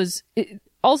that he was,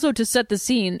 also to set the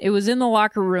scene, it was in the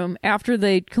locker room after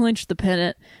they clinched the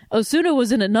pennant. Osuna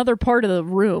was in another part of the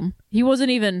room. He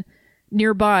wasn't even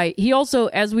nearby. He also,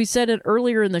 as we said it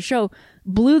earlier in the show,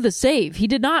 blew the save. He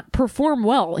did not perform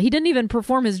well. He didn't even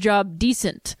perform his job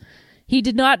decent. He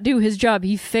did not do his job.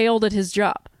 He failed at his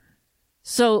job.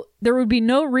 So there would be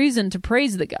no reason to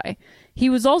praise the guy. He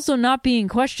was also not being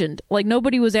questioned. Like,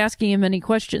 nobody was asking him any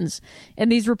questions. And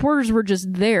these reporters were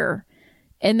just there.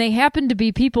 And they happened to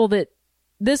be people that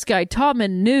this guy,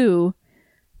 Taubman, knew.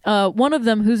 One of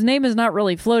them, whose name is not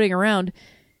really floating around,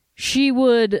 she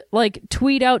would, like,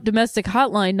 tweet out domestic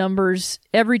hotline numbers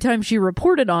every time she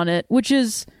reported on it, which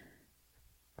is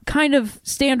kind of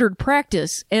standard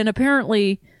practice. And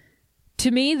apparently,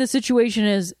 to me, the situation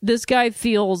is this guy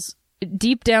feels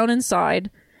deep down inside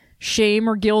shame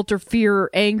or guilt or fear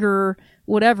or anger,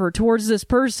 whatever, towards this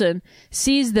person,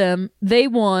 sees them, they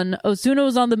won, Osuna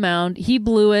was on the mound, he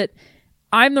blew it,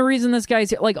 I'm the reason this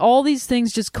guy's here. Like, all these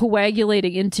things just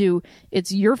coagulating into,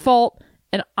 it's your fault,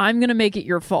 and I'm going to make it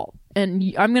your fault. And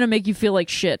I'm going to make you feel like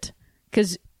shit.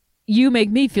 Because you make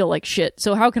me feel like shit.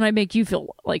 So how can I make you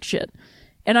feel like shit?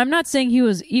 And I'm not saying he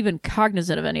was even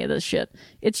cognizant of any of this shit.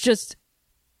 It's just,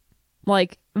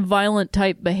 like, violent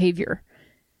type behavior.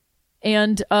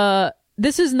 And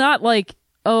this is not like,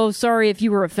 oh, sorry if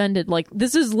you were offended. Like,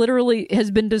 this is literally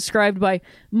has been described by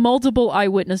multiple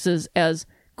eyewitnesses as,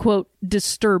 quote,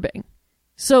 disturbing.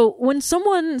 So when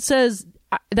someone says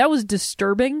that was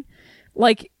disturbing,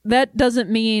 like, that doesn't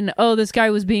mean, oh, this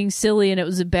guy was being silly and it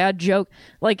was a bad joke.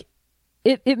 Like,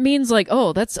 it means like,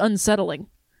 oh, that's unsettling.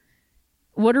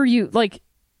 What are you, like,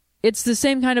 it's the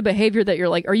same kind of behavior that you're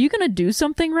like, are you going to do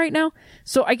something right now?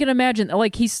 So I can imagine,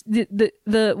 like, he's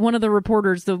the one of the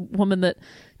reporters, the woman that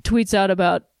tweets out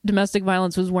about domestic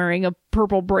violence, was wearing a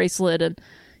purple bracelet, and,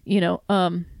 you know,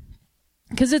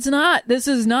 because this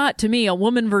is not, to me, a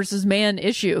woman versus man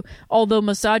issue, although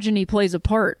misogyny plays a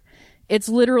part. It's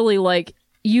literally like,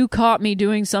 you caught me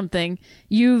doing something,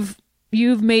 you've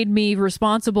made me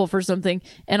responsible for something,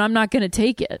 and I'm not going to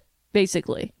take it,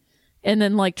 basically. And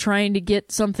then, like, trying to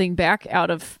get something back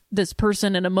out of this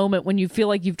person in a moment when you feel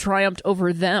like you've triumphed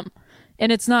over them.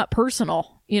 And it's not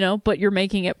personal, you know, but you're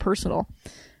making it personal.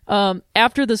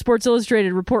 After the Sports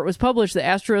Illustrated report was published, the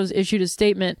Astros issued a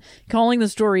statement calling the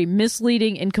story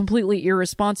misleading and completely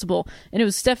irresponsible. And it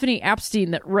was Stephanie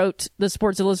Apstein that wrote the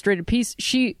Sports Illustrated piece.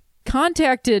 She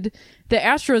contacted the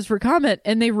Astros for comment,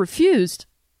 and they refused.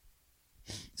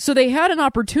 So they had an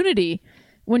opportunity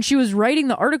when she was writing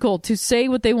the article to say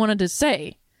what they wanted to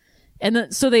say. And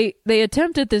so they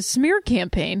attempted this smear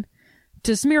campaign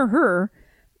to smear her,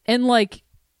 and, like,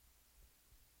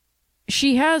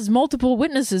 she has multiple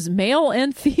witnesses, male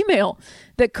and female,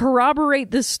 that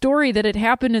corroborate this story, that it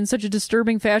happened in such a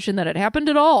disturbing fashion, that it happened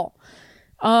at all.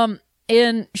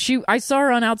 And I saw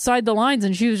her on Outside the Lines,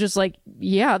 and she was just like,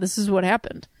 yeah, this is what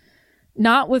happened.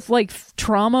 Not with, like,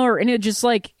 trauma or any, just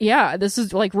like, yeah, this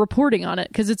is, like, reporting on it,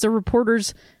 because it's a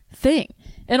reporter's thing.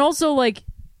 And also, like,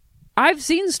 I've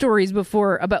seen stories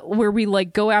before about where we,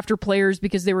 like, go after players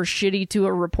because they were shitty to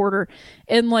a reporter,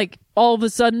 and, like, all of a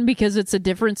sudden, because it's a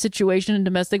different situation and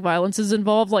domestic violence is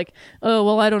involved, like, oh,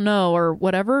 well, I don't know, or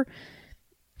whatever.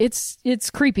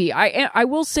 It's creepy. I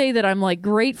will say that I'm, like,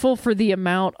 grateful for the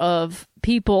amount of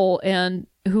people and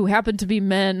who happen to be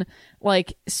men,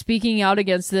 like, speaking out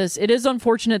against this. It is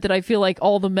unfortunate that I feel like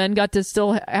all the men got to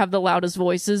still have the loudest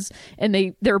voices,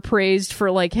 and they're praised for,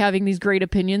 like, having these great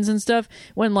opinions and stuff,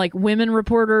 when, like, women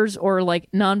reporters or, like,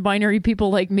 non-binary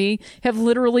people like me have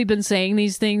literally been saying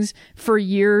these things for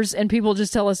years, and people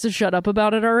just tell us to shut up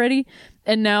about it already.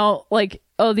 And now, like,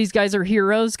 oh, these guys are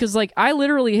heroes, because, like, I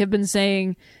literally have been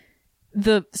saying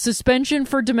the suspension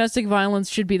for domestic violence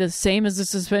should be the same as the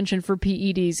suspension for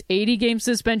PEDs. 80-game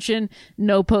suspension,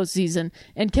 no postseason.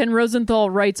 And Ken Rosenthal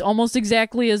writes almost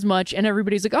exactly as much, and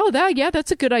everybody's like, oh,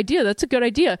 that's a good idea. That's a good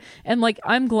idea. And, like,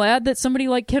 I'm glad that somebody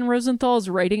like Ken Rosenthal is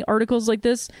writing articles like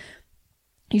this.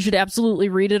 You should absolutely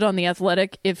read it on The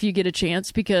Athletic if you get a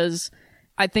chance, because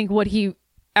I think what he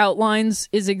outlines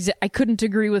is I couldn't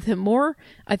agree with him more.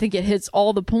 I think it hits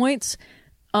all the points.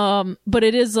 But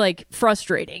it is, like,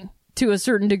 frustrating to a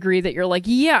certain degree that you're like,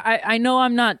 yeah, I know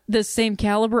I'm not the same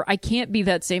caliber. I can't be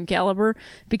that same caliber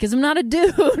because I'm not a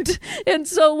dude. And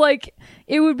so, like,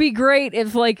 it would be great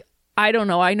if, like, I don't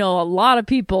know, I know a lot of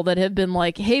people that have been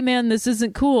like, hey man, this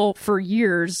isn't cool for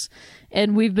years,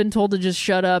 and we've been told to just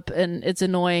shut up, and it's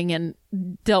annoying, and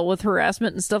dealt with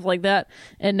harassment and stuff like that.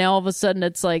 And now all of a sudden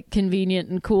it's, like, convenient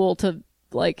and cool to,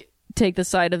 like, take the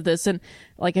side of this. And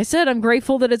like I said, I'm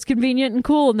grateful that it's convenient and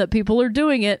cool and that people are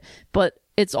doing it, but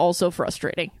it's also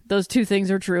frustrating. Those two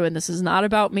things are true, and this is not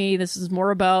about me. This is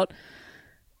more about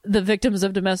the victims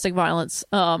of domestic violence.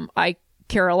 I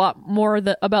care a lot more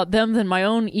about them than my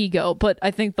own ego, but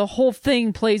I think the whole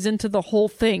thing plays into the whole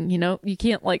thing, you know? You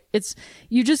can't, like,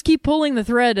 you just keep pulling the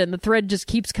thread, and the thread just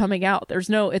keeps coming out.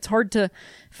 It's hard to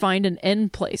find an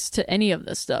end place to any of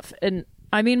this stuff. And,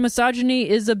 I mean, misogyny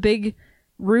is a big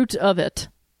root of it,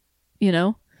 you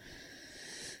know?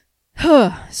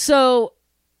 So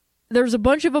there's a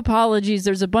bunch of apologies.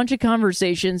 There's a bunch of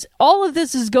conversations. All of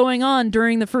this is going on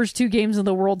during the first two games of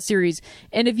the World Series.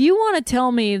 And if you want to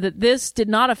tell me that this did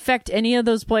not affect any of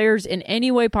those players in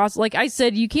any way possible, like I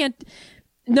said,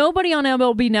 nobody on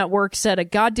MLB Network said a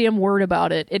goddamn word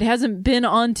about it. It hasn't been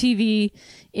on TV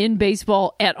in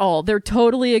baseball at all. They're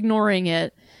totally ignoring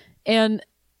it. And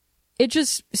it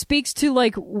just speaks to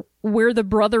like where the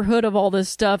brotherhood of all this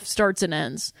stuff starts and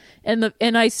ends. And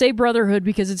I say brotherhood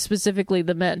because it's specifically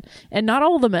the men, and not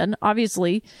all the men,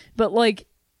 obviously, but like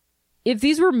if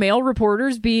these were male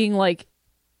reporters being like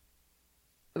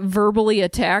verbally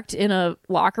attacked in a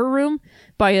locker room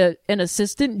by an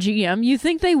assistant GM, you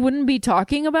think they wouldn't be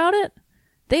talking about it?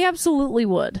 They absolutely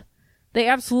would. They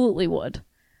absolutely would.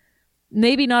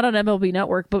 Maybe not on MLB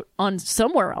Network, but on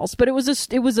somewhere else. But it was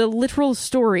a literal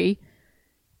story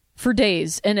for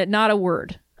days, and not a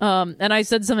word. And I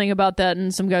said something about that,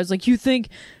 and some guys like, you think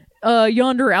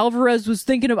Yonder Alvarez was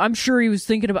thinking of? I'm sure he was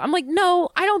thinking about. I'm like, no,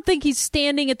 I don't think he's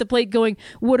standing at the plate going,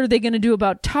 what are they going to do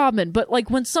about Todman? But like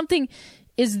when something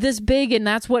is this big and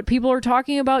that's what people are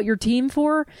talking about your team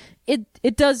for,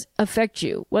 it does affect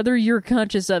you, whether you're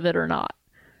conscious of it or not.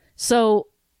 So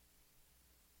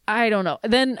I don't know.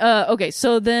 Then,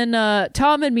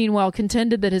 Todman, meanwhile,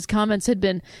 contended that his comments had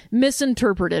been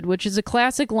misinterpreted, which is a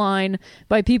classic line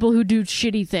by people who do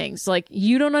shitty things. Like,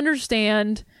 you don't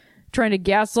understand, trying to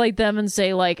gaslight them and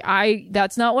say, like,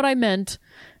 that's not what I meant.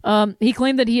 He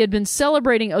claimed that he had been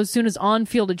celebrating Osuna's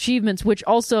on-field achievements, which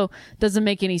also doesn't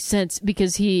make any sense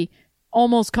because he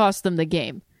almost cost them the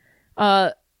game.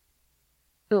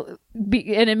 And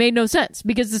it made no sense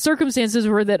because the circumstances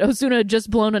were that Osuna had just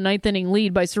blown a ninth inning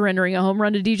lead by surrendering a home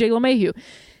run to DJ LeMahieu.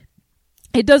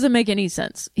 It doesn't make any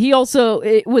sense. He also,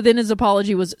 within his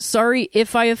apology, was sorry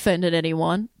if I offended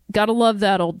anyone. Gotta love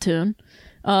that old tune.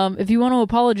 If you want to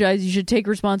apologize, you should take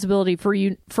responsibility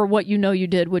for what you know you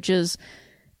did, which is,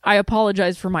 I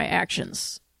apologize for my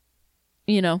actions.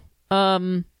 You know,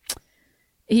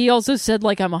 he also said,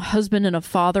 like, I'm a husband and a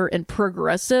father and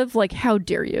progressive. Like, how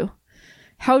dare you?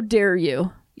 How dare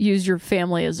you use your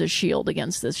family as a shield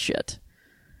against this shit?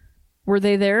 Were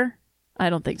they there?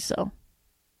 I don't think so.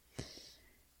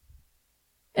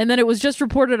 And then it was just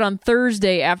reported on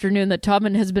Thursday afternoon that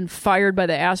Todman has been fired by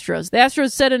the Astros. The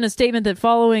Astros said in a statement that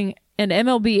following an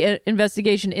MLB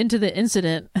investigation into the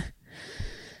incident,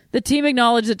 the team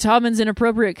acknowledged that Todman's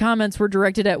inappropriate comments were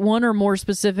directed at one or more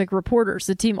specific reporters.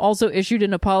 The team also issued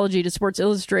an apology to Sports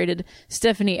Illustrated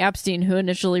Stephanie Epstein, who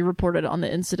initially reported on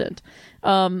the incident.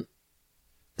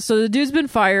 So the dude's been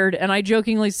fired, and I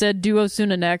jokingly said, do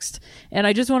Osuna next. And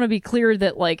I just want to be clear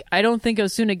that, like, I don't think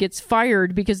Osuna gets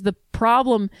fired because the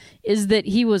problem is that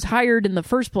he was hired in the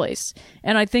first place.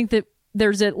 And I think that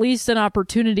there's at least an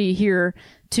opportunity here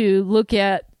to look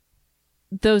at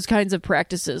those kinds of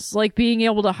practices, like being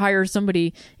able to hire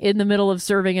somebody in the middle of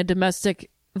serving a domestic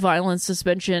violence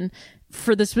suspension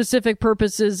for the specific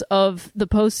purposes of the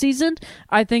postseason,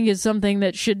 I think is something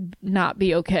that should not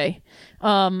be okay.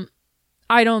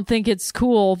 I don't think it's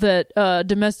cool that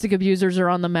domestic abusers are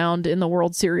on the mound in the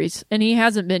World Series, and he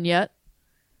hasn't been yet,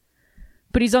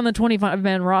 but he's on the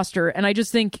 25-man roster, and I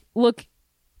just think, look,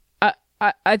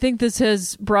 I think this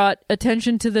has brought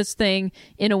attention to this thing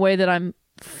in a way that I'm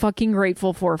fucking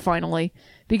grateful for, finally,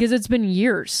 because it's been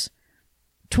years.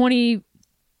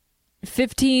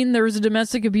 2015, there was a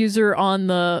domestic abuser on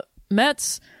the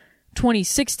Mets.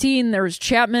 2016, there was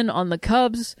Chapman on the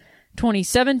Cubs.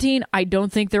 2017, I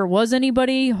don't think there was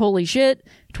anybody. Holy shit.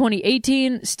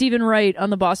 2018, Stephen Wright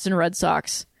on the Boston Red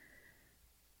Sox.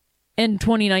 In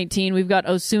 2019, we've got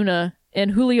Osuna, and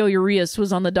Julio Urias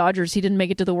was on the Dodgers. He didn't make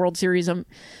it to the World Series. I'm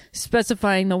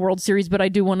specifying the World Series, but I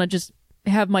do want to just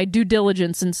have my due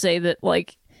diligence and say that,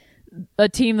 like, a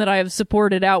team that I have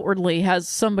supported outwardly has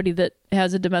somebody that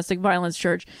has a domestic violence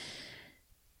charge.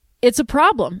 It's a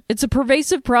problem. It's a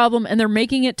pervasive problem, and they're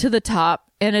making it to the top,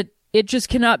 and it just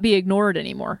cannot be ignored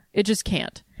anymore. It just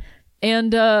can't.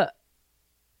 And I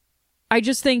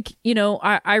just think, you know,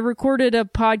 I recorded a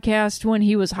podcast when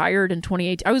he was hired in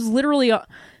 2018. I was literally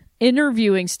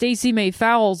interviewing Stacey May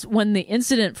Fowles when the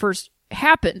incident first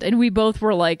happened, and we both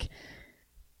were like,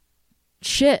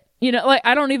 shit, you know, like,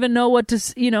 I don't even know what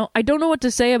to, you know, I don't know what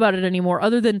to say about it anymore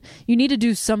other than you need to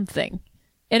do something.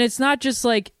 And it's not just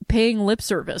like paying lip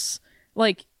service.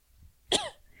 Like,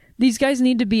 these guys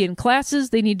need to be in classes.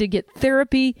 They need to get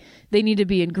therapy. They need to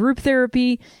be in group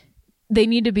therapy. They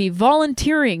need to be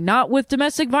volunteering, not with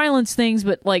domestic violence things,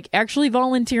 but like actually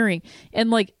volunteering.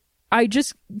 And like, I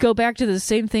just go back to the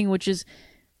same thing, which is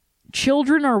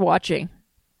children are watching.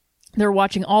 They're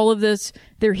watching all of this,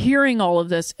 they're hearing all of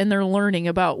this, and they're learning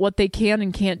about what they can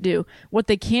and can't do, what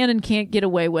they can and can't get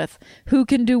away with, who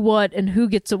can do what and who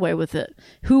gets away with it,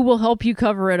 who will help you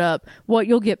cover it up, what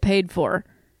you'll get paid for.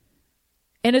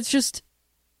 And it's just,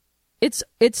 it's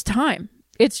time.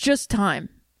 It's just time.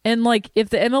 And like, if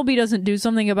the MLB doesn't do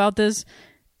something about this,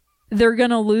 they're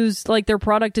gonna lose, like, their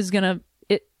product is gonna,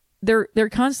 they're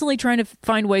constantly trying to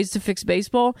find ways to fix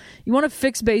baseball. You want to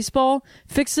fix baseball?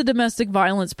 Fix the domestic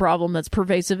violence problem that's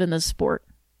pervasive in this sport.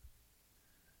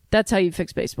 That's how you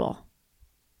fix baseball.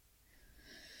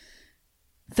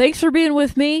 Thanks for being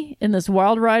with me in this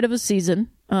wild ride of a season.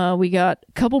 We got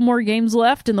a couple more games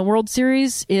left in the World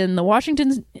Series in the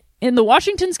Washington's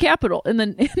capital, in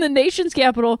the nation's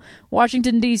capital,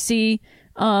 Washington, D.C.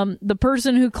 The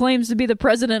person who claims to be the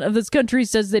president of this country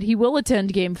says that he will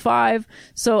attend Game 5,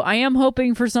 so I am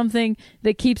hoping for something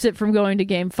that keeps it from going to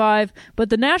Game 5, but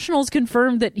the Nationals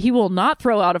confirmed that he will not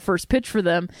throw out a first pitch for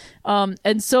them,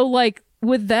 and so, like,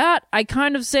 with that, I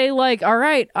kind of say, like, all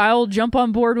right, I'll jump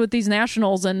on board with these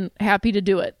Nationals and happy to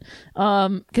do it.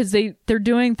 Because they're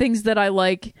doing things that I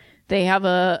like. They have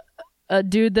a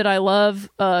dude that I love,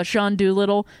 Sean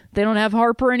Doolittle. They don't have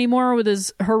Harper anymore with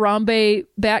his Harambe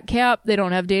bat cap. They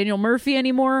don't have Daniel Murphy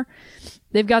anymore.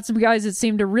 They've got some guys that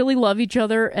seem to really love each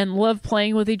other and love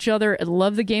playing with each other and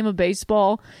love the game of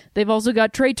baseball. They've also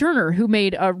got Trey Turner, who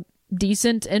made a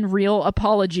decent and real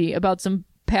apology about some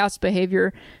past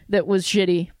behavior that was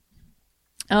shitty.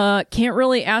 Can't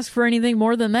really ask for anything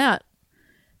more than that.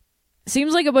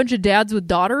 Seems like a bunch of dads with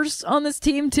daughters on this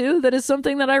team too. That is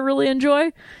something that I really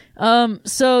enjoy.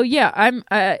 So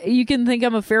yeah, you can think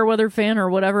I'm a fair weather fan or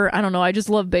whatever. I don't know. I just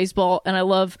love baseball and I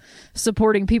love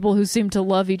supporting people who seem to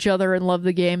love each other and love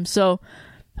the game. So,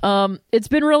 it's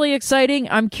been really exciting.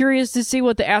 I'm curious to see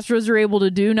what the Astros are able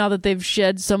to do now that they've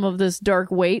shed some of this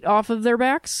dark weight off of their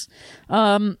backs.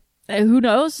 Who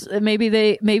knows? Maybe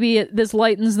this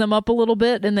lightens them up a little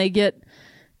bit and they get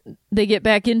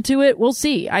back into it. We'll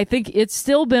see. I think it's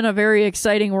still been a very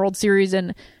exciting World Series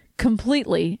and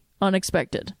completely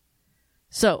unexpected.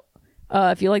 So,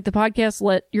 if you like the podcast,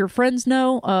 let your friends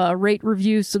know. Rate,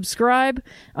 review, subscribe.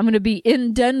 I'm going to be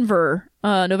in Denver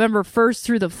November 1st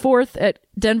through the 4th at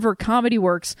Denver Comedy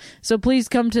Works. So please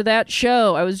come to that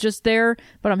show. I was just there,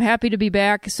 but I'm happy to be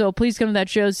back. So please come to that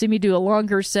show. See me do a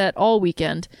longer set all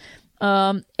weekend.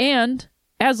 And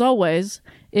as always,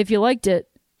 if you liked it,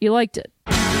 you liked it.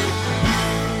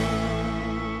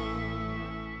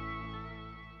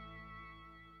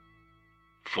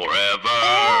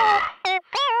 Forever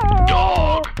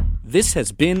Dog. This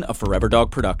has been a Forever Dog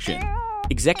production.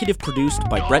 Executive produced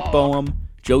by Brett Boehm,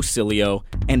 Joe Cilio,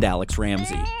 and Alex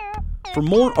Ramsey. For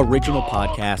more original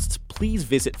podcasts, please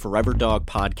visit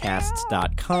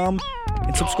foreverdogpodcasts.com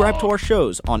and subscribe to our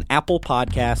shows on Apple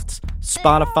Podcasts,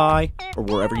 Spotify, or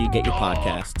wherever you get your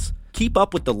podcasts. Keep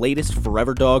up with the latest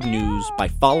Forever Dog news by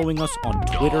following us on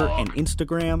Twitter and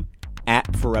Instagram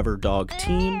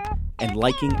 @ForeverDogTeam and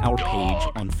liking our page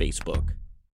on Facebook.